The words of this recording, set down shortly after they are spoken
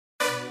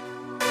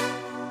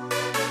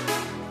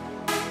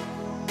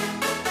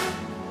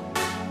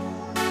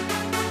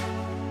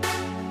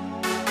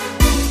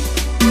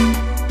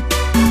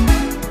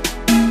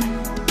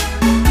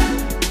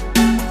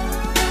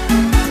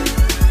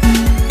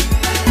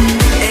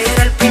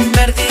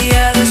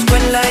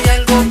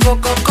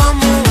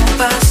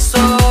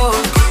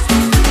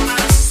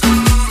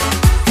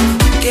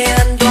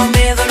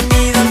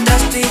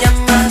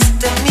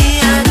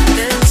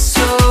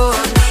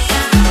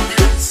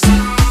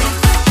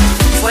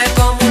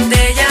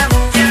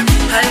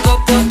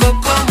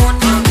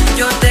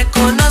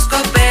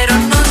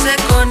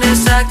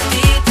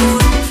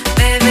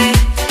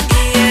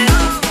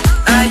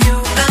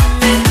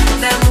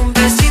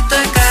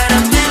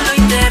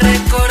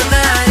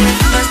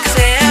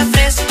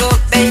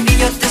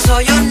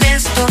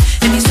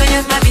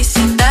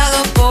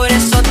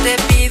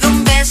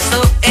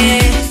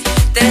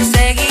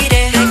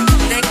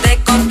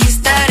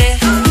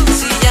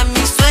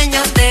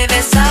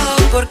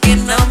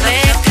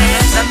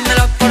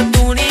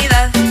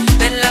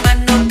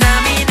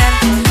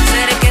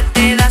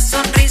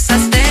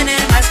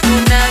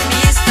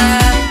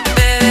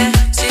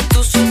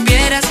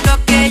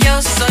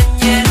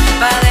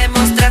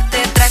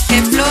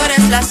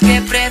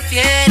¿qué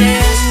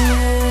prefieres?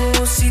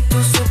 Si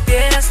tú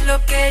supieras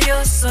lo que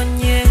yo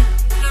soñé,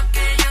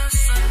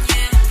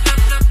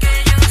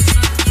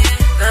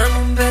 dame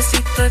un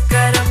besito de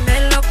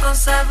caramelo con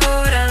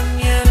sabor a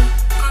miel.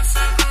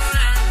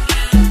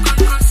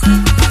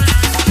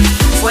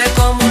 Fue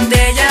como un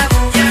déjà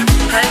vu,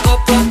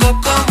 algo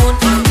poco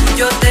común.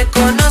 Yo te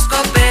conozco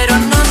pero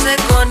no sé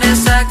con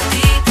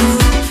exactitud,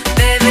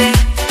 bebé,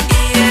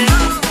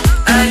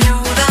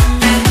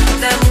 ayúdame.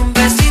 Dame un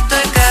besito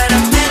de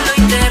caramelo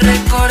y te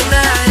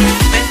recordaré.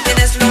 Me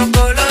tienes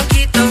loco,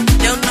 loquito,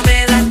 y aún no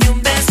me das ni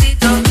un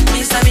besito.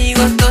 Mis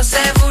amigos todos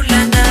se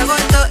burlan, hago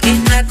esto y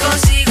no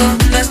consigo.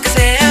 No es que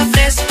sea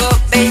fresco,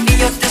 baby,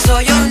 yo te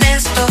soy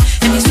honesto.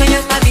 En mis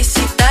sueños me has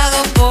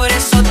visitado, por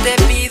eso te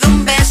pido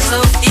un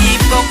beso. Y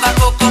poco a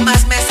poco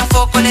más me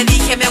sofoco, le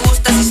dije me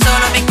gustas y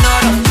solo me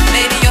ignoro.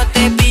 Baby, yo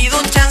te pido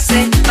un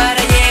chance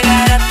para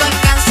llegar a tu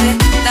alcance.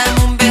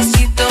 Dame un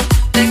besito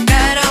de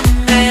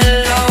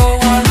caramelo,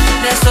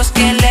 de esos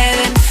que le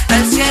den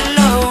al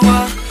cielo,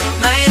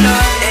 my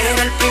love.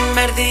 Era el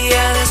primer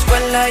día de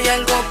escuela y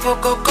algo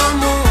poco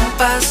común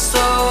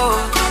pasó.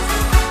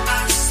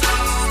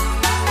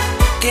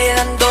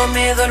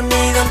 Quedándome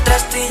dormido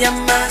entraste y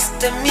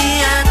llamaste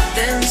mi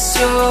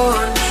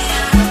atención.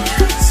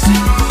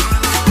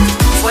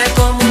 Fue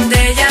como un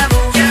déjà vu,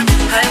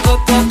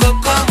 algo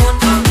poco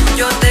común.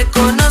 Yo te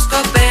conozco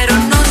pero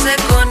no sé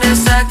con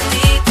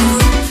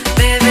exactitud,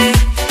 bebé,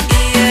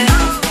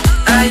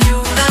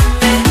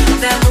 ayúdame.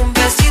 Dame un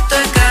besito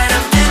de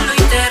caramelo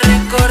y te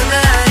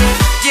recordaré.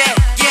 Yeah,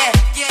 yeah,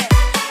 yeah.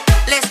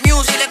 Les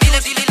music,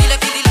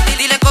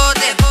 dile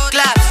cote,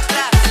 claps,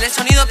 el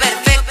sonido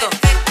perfecto.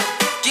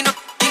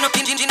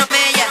 Gino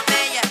Pella,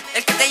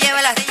 el que te lleva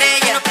a la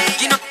estrella.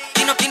 Gino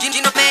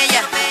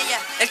Pella,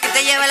 el que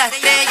te lleva a la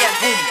estrella.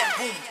 Boom,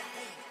 boom.